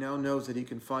country now knows that he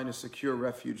can find a secure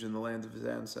refuge in the land of his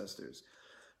ancestors.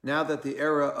 Now that the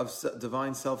era of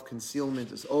divine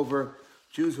self-concealment is over,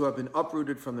 Jews who have been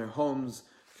uprooted from their homes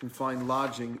can find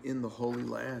lodging in the Holy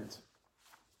Land.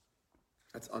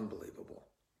 That's unbelievable.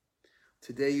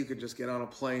 Today you could just get on a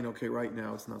plane. Okay, right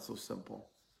now it's not so simple.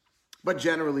 But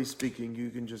generally speaking, you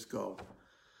can just go.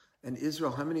 And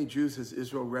Israel, how many Jews has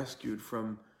Israel rescued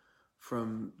from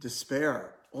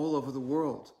despair all over the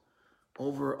world?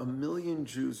 Over 1 million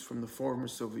Jews from the former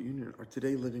Soviet Union are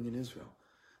today living in Israel.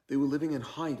 They were living in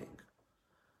hiding,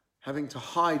 having to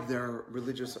hide their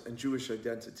religious and Jewish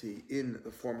identity in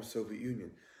the former Soviet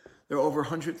Union. There are over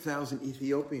 100,000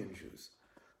 Ethiopian Jews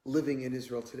living in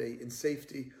Israel today in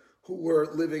safety, who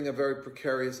were living a very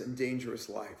precarious and dangerous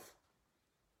life.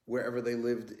 wherever they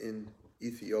lived in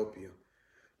Ethiopia.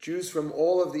 Jews from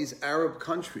all of these Arab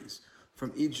countries,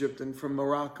 from Egypt and from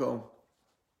Morocco,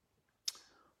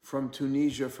 from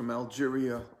Tunisia, from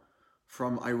Algeria,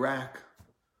 from Iraq,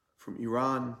 from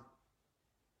Iran,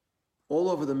 all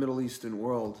over the Middle Eastern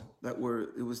world, it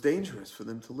was dangerous for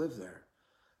them to live there.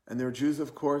 And there are Jews,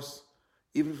 of course,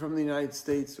 even from the United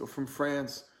States or from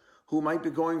France, who might be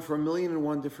going for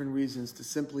 1,000,001 different reasons to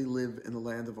simply live in the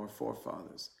land of our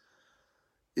forefathers.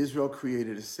 Israel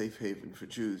created a safe haven for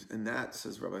Jews, and that,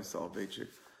 says Rabbi Soloveitchik,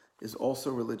 is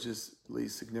also religiously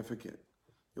significant.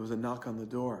 It was a knock on the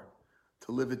door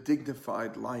to live a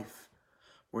dignified life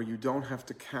where you don't have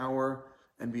to cower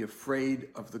and be afraid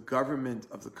of the government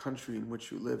of the country in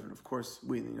which you live. And of course,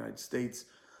 we in the United States,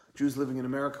 Jews living in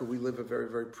America, we live a very,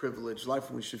 very privileged life,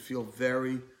 and we should feel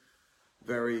very,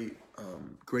 very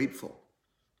grateful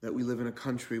that we live in a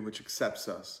country which accepts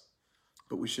us.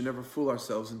 But we should never fool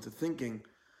ourselves into thinking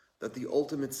that the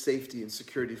ultimate safety and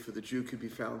security for the Jew could be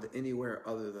found anywhere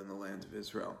other than the land of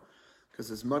Israel.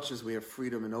 Because as much as we have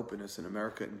freedom and openness in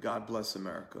America, and God bless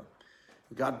America,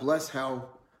 God bless how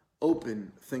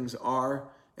open things are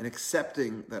and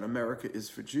accepting that America is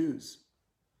for Jews,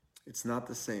 it's not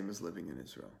the same as living in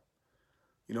Israel.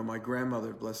 You know, my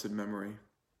grandmother, blessed memory,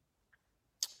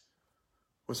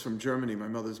 was from Germany, my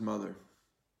mother's mother.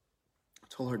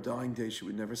 Till her dying day, she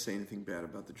would never say anything bad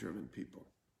about the German people.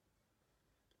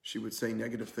 She would say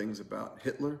negative things about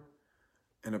Hitler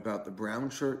and about the brown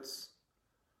shirts,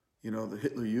 you know, the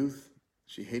Hitler Youth.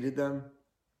 She hated them.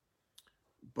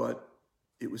 But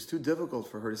it was too difficult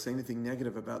for her to say anything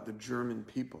negative about the German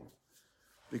people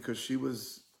because she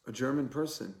was a German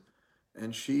person.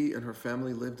 And she and her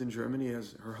family lived in Germany,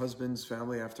 as her husband's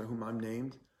family, after whom I'm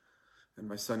named, and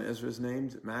my son Ezra is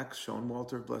named, Max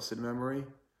Schoenwalter of blessed memory.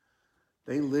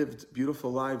 They lived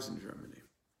beautiful lives in Germany,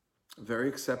 very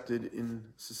accepted in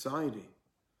society.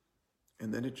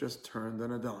 And then it just turned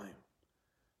on a dime.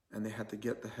 And they had to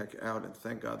get the heck out, and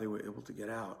thank God they were able to get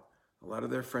out. A lot of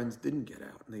their friends didn't get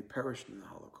out, and they perished in the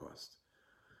Holocaust.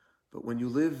 But when you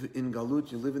live in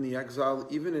Galut, you live in the exile,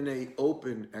 even in an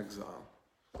open exile,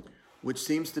 which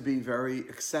seems to be very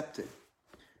accepted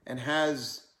and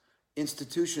has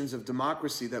institutions of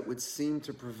democracy that would seem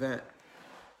to prevent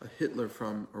a Hitler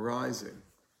from arising.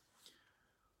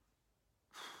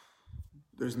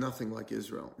 There's nothing like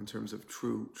Israel in terms of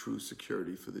true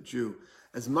security for the Jew.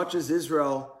 As much as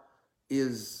Israel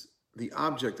is the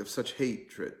object of such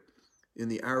hatred in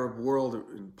the Arab world, or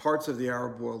in parts of the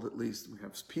Arab world at least, we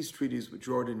have peace treaties with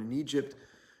Jordan and Egypt,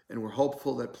 and we're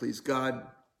hopeful that, please God,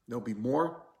 there'll be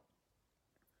more.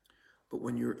 But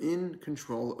when you're in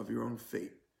control of your own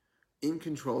fate, in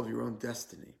control of your own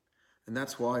destiny, and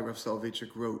that's why Rav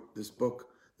Soloveitchik wrote this book,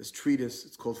 this treatise,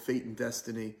 it's called Fate and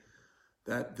Destiny,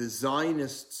 that the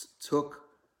Zionists took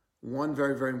one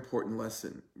very, very important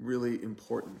lesson, really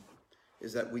important,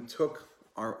 is that we took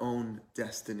our own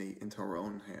destiny into our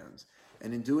own hands.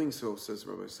 And in doing so, says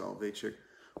Rabbi Soloveitchik,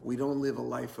 we don't live a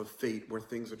life of fate where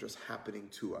things are just happening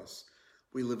to us.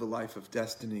 We live a life of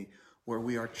destiny where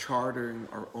we are charting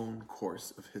our own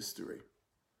course of history.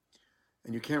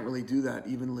 And you can't really do that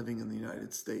even living in the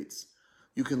United States.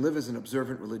 You can live as an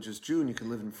observant religious Jew, and you can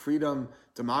live in freedom,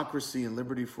 democracy, and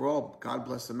liberty for all. God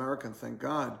bless America, and thank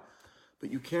God.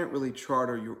 But you can't really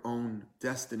charter your own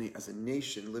destiny as a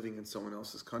nation living in someone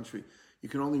else's country. You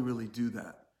can only really do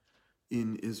that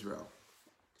in Israel.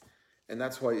 And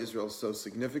that's why Israel is so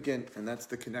significant, and that's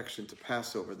the connection to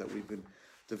Passover that we've been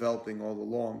developing all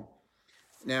along.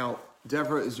 Now,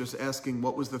 Deborah is just asking,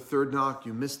 what was the third knock?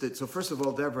 You missed it. So first of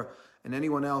all, Deborah, and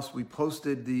anyone else, we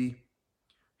posted the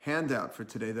handout for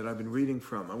today that I've been reading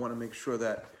from. I want to make sure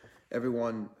that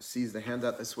everyone sees the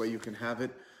handout. This way you can have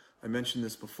it. I mentioned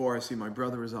this before. I see my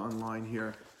brother is online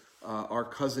here. Our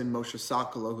cousin Moshe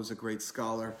Sokolow, who's a great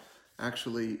scholar,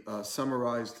 actually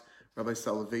summarized Rabbi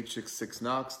Soloveitchik's 6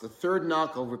 knocks. The third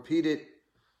knock, I'll repeat it,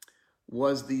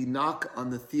 was the knock on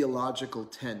the theological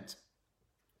tent.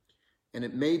 And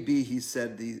it may be, he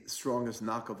said, the strongest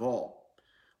knock of all.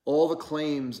 All the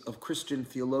claims of Christian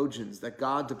theologians that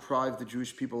God deprived the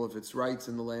Jewish people of its rights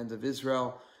in the land of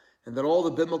Israel, and that all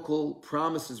the biblical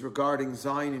promises regarding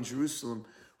Zion and Jerusalem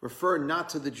refer not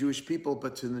to the Jewish people,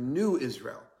 but to the new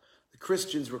Israel. The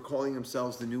Christians were calling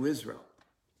themselves the new Israel.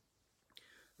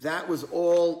 That was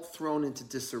all thrown into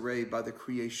disarray by the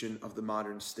creation of the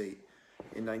modern state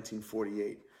in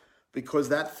 1948. Because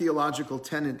that theological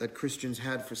tenet that Christians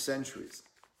had for centuries,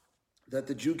 that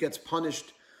the Jew gets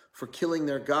punished for killing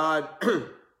their God,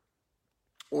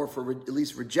 or for at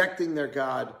least rejecting their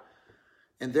God,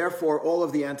 and therefore all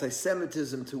of the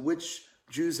anti-Semitism to which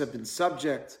Jews have been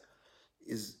subject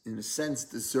is in a sense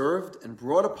deserved and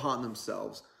brought upon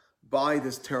themselves by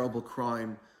this terrible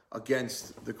crime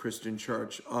against the Christian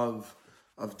church of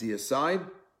deicide,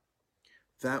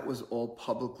 that was all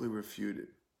publicly refuted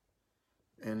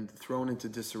and thrown into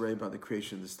disarray by the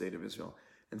creation of the State of Israel.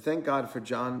 And thank God for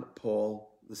John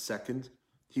Paul II.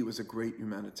 He was a great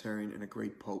humanitarian and a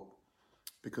great pope,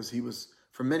 because he was,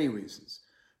 for many reasons,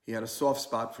 he had a soft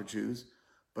spot for Jews,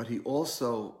 but he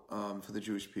also, for the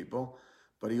Jewish people,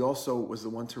 but he also was the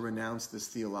one to renounce this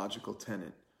theological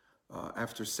tenet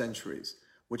after centuries,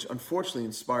 which unfortunately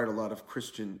inspired a lot of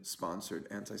Christian-sponsored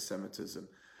anti-Semitism.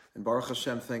 And Baruch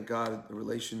Hashem, thank God, the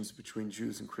relations between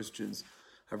Jews and Christians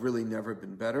have really never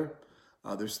been better.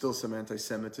 There's still some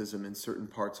anti-Semitism in certain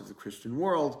parts of the Christian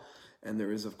world, and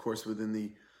there is, of course, within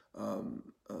the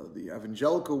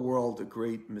evangelical world, a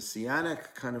great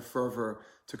messianic kind of fervor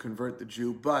to convert the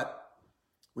Jew. But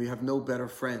we have no better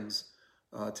friends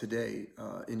today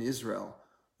in Israel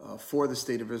for the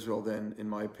State of Israel than, in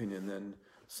my opinion, than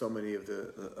so many of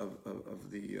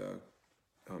the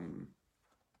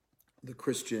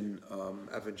Christian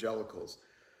evangelicals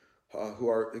who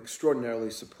are extraordinarily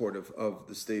supportive of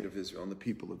the State of Israel and the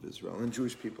people of Israel and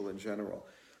Jewish people in general.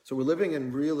 So we're living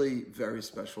in really very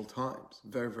special times,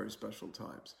 very, very special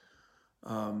times.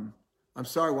 I'm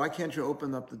sorry, why can't you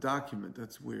open up the document?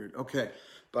 That's weird. Okay,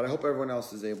 but I hope everyone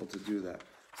else is able to do that.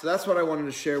 So that's what I wanted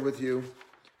to share with you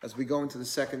as we go into the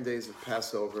second days of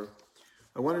Passover.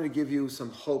 I wanted to give you some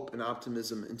hope and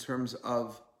optimism in terms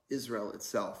of Israel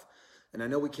itself. And I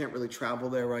know we can't really travel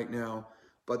there right now,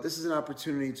 but this is an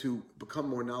opportunity to become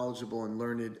more knowledgeable and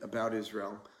learned about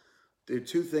Israel. There are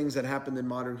two things that happened in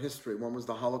modern history. One was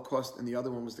the Holocaust, and the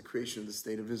other one was the creation of the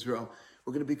State of Israel.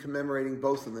 We're going to be commemorating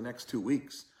both in the next 2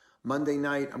 weeks. Monday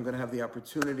night, I'm going to have the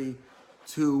opportunity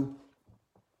to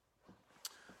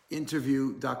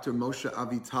interview Dr. Moshe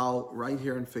Avital right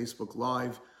here on Facebook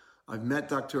Live. I've met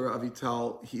Dr.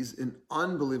 Avital. He's an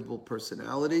unbelievable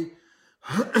personality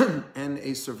and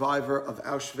a survivor of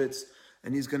Auschwitz,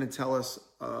 and he's going to tell us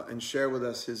and share with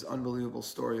us his unbelievable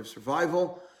story of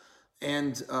survival,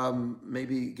 and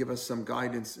maybe give us some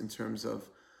guidance in terms of,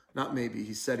 not maybe,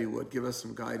 he said he would, give us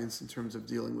some guidance in terms of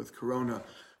dealing with Corona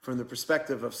from the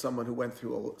perspective of someone who went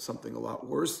through something a lot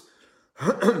worse.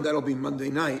 That'll be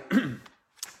Monday night.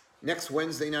 Next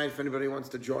Wednesday night, if anybody wants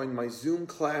to join my Zoom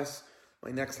class,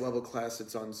 my next level class,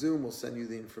 it's on Zoom. We'll send you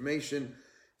the information.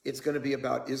 It's going to be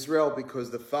about Israel,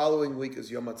 because the following week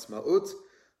is Yom Ha'atzmaut.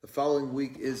 The following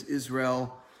week is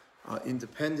Israel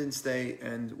Independence Day,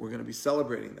 and we're going to be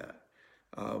celebrating that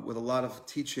with a lot of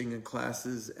teaching and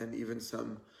classes and even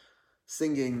some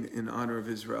singing in honor of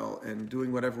Israel, and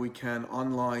doing whatever we can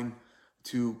online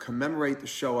to commemorate the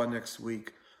Shoah next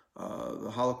week,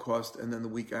 the Holocaust, and then the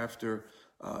week after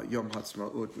Yom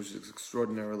Ha'atzmaut, which is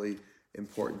extraordinarily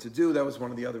important to do. That was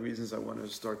one of the other reasons I wanted to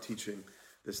start teaching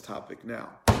this topic now.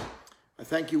 I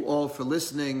thank you all for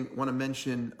listening. I want to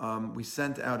mention we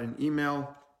sent out an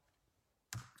email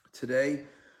today.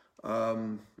 Let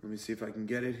me see if I can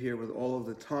get it here with all of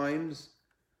the times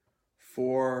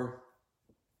for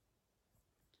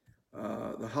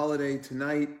the holiday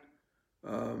tonight.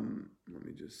 Let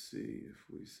me just see if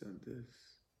we sent this.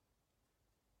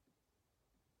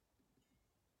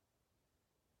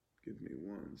 Give me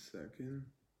 1 second.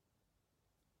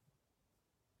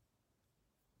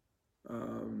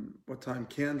 What time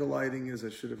candle lighting is? I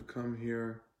should have come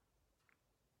here.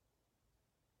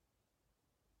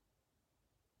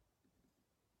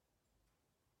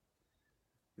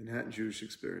 Manhattan Jewish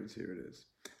Experience, here it is.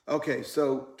 Okay,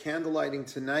 so candle lighting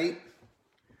tonight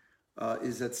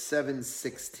is at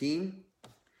 7:16,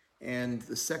 and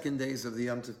the second days of the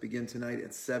Yom Tov begin tonight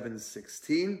at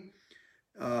 7:16.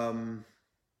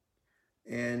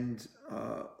 And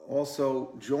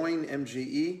also join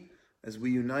MGE as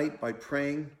we unite by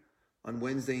praying on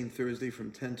Wednesday and Thursday from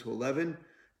 10 to 11.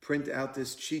 Print out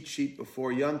this cheat sheet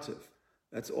before Yom Tov.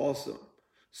 That's awesome.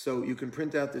 So you can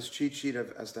print out this cheat sheet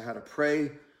as to how to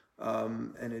pray,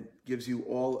 and it gives you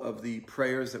all of the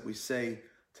prayers that we say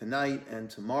tonight and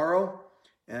tomorrow,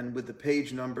 and with the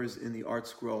page numbers in the Art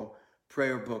Scroll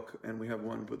prayer book, and we have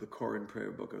one with the Koran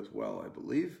prayer book as well, I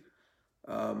believe.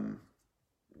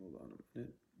 Hold on a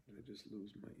minute. Did I just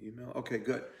lose my email? Okay,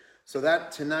 good. So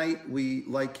that tonight we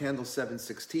light candle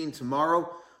 7:16.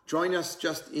 Tomorrow, join us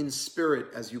just in spirit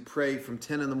as you pray from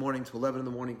 10 in the morning to 11 in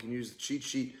the morning. You can use the cheat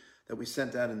sheet that we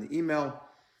sent out in the email.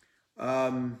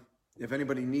 If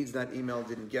anybody needs that email,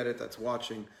 didn't get it, that's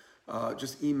watching,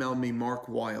 just email me,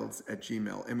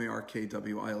 markwilds@gmail,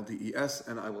 MARKWILDES,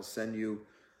 and I will send you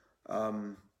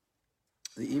the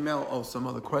email. Oh, some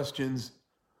other questions.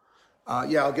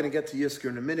 I'm going to get to Yisker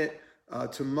in a minute.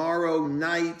 Tomorrow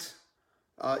night,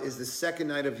 is the second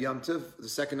night of Yom Tov, the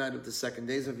second night of the second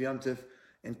days of Yom Tov,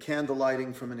 and candle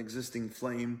lighting from an existing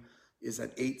flame is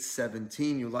at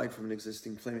 8:17. You light from an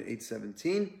existing flame at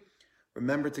 8:17.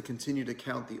 Remember to continue to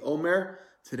count the Omer.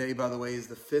 Today, by the way, is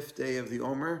the 5th day of the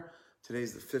Omer. Today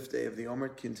is the 5th day of the Omer.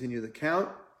 Continue the count.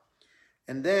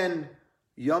 And then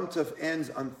Yom Tov ends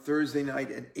on Thursday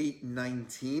night at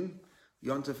 8:19.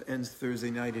 Yom Tov ends Thursday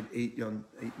night at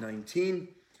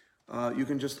 8:19. You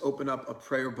can just open up a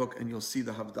prayer book and you'll see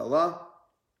the Havdalah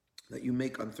that you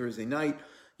make on Thursday night.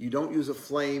 You don't use a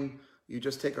flame. You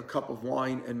just take a cup of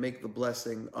wine and make the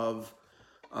blessing of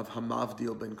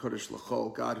Hamavdil ben Kodesh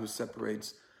L'chol, God who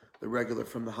separates the regular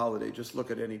from the holiday. Just look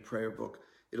at any prayer book.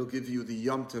 It'll give you the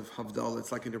Yom Tov Havdalah.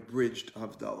 It's like an abridged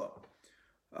Havdalah.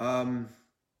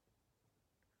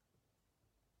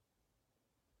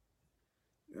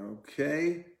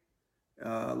 Okay.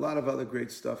 A lot of other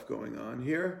great stuff going on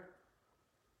here.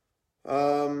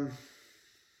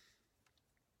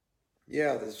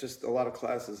 Yeah, there's just a lot of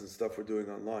classes and stuff we're doing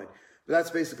online. But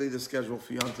that's basically the schedule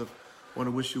for Yom Tov. I want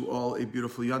to wish you all a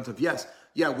beautiful Yom Tov. Yes,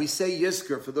 we say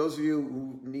Yizkor. For those of you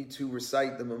who need to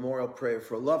recite the memorial prayer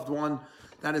for a loved one,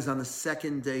 that is on the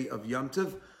second day of Yom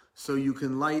Tov. So you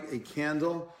can light a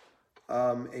candle,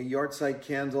 a yahrzeit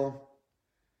candle,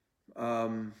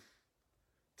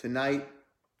 tonight,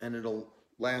 and it'll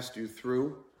last you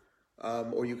through.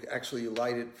 Or you actually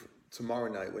light it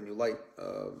tomorrow night. When you light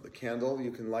the candle,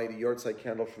 you can light a yahrzeit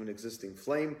candle from an existing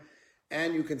flame,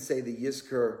 and you can say the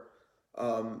Yizkor.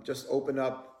 Just open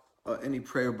up any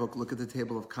prayer book, look at the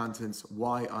table of contents,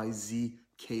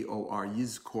 Y-I-Z-K-O-R,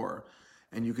 Yizkor,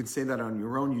 and you can say that on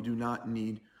your own. You do not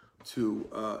need to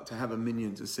have a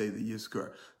minion to say the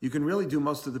Yizkor. You can really do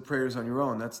most of the prayers on your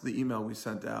own. That's the email we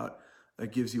sent out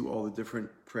that gives you all the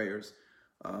different prayers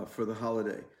for the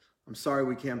holiday. I'm sorry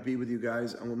we can't be with you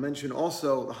guys. And we'll mention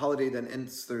also the holiday that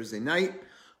ends Thursday night.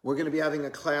 We're going to be having a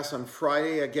class on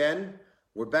Friday again.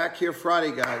 We're back here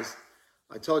Friday, guys.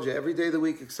 I told you, every day of the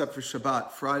week except for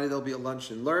Shabbat. Friday, there'll be a lunch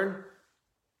and learn.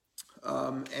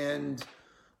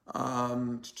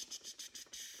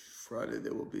 Friday,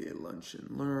 there will be a lunch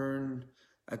and learn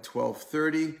at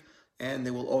 12:30. And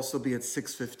there will also be at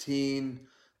 6:15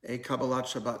 a Kabbalat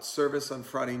Shabbat service on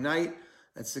Friday night.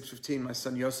 At 6:15, my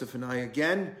son Yosef and I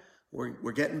again.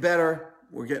 We're getting better.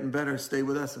 We're getting better. Stay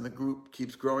with us, and the group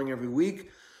keeps growing every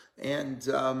week. And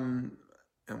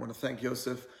I want to thank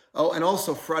Yosef. Oh, and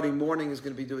also Friday morning is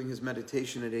going to be doing his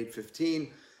meditation at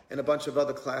 8:15, and a bunch of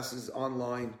other classes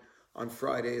online on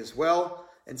Friday as well.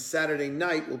 And Saturday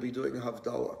night we'll be doing a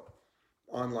Havdalah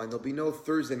online. There'll be no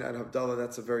Thursday night Havdalah.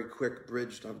 That's a very quick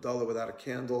bridged Havdalah without a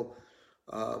candle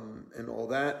and all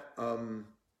that.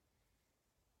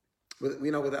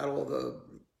 Without all the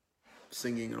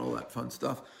singing and all that fun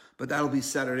stuff. But that'll be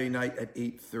Saturday night at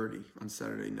 8:30 on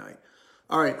Saturday night.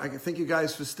 All right, I thank you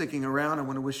guys for sticking around. I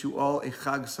want to wish you all a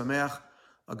Chag Sameach,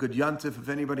 a good Yom Tov. If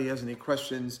anybody has any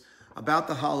questions about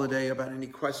the holiday, about any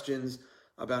questions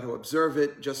about how to observe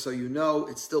it, just so you know,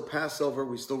 it's still Passover.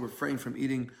 We still refrain from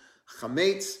eating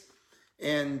chametz.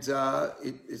 And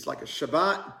it's like a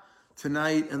Shabbat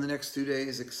tonight and the next 2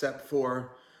 days, except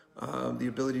for the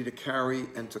ability to carry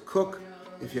and to cook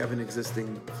if you have an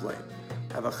existing flame.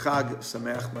 Have a Chag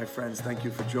Sameach, my friends. Thank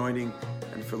you for joining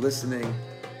and for listening.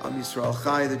 Am Yisrael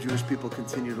Chai, the Jewish people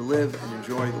continue to live and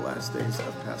enjoy the last days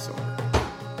of Passover.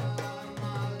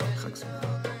 Chag Sameach.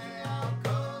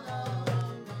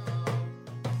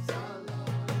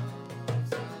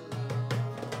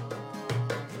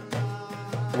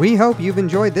 We hope you've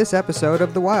enjoyed this episode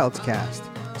of the Wildscast.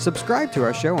 Subscribe to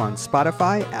our show on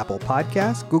Spotify, Apple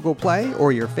Podcasts, Google Play,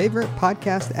 or your favorite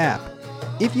podcast app.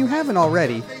 If you haven't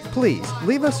already, please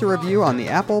leave us a review on the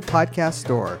Apple Podcast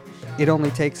Store. It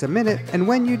only takes a minute, and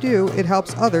when you do, it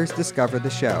helps others discover the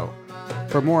show.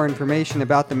 For more information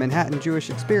about the Manhattan Jewish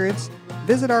Experience,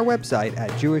 visit our website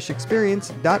at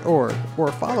jewishexperience.org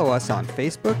or follow us on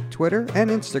Facebook, Twitter, and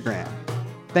Instagram.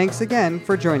 Thanks again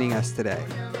for joining us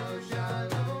today.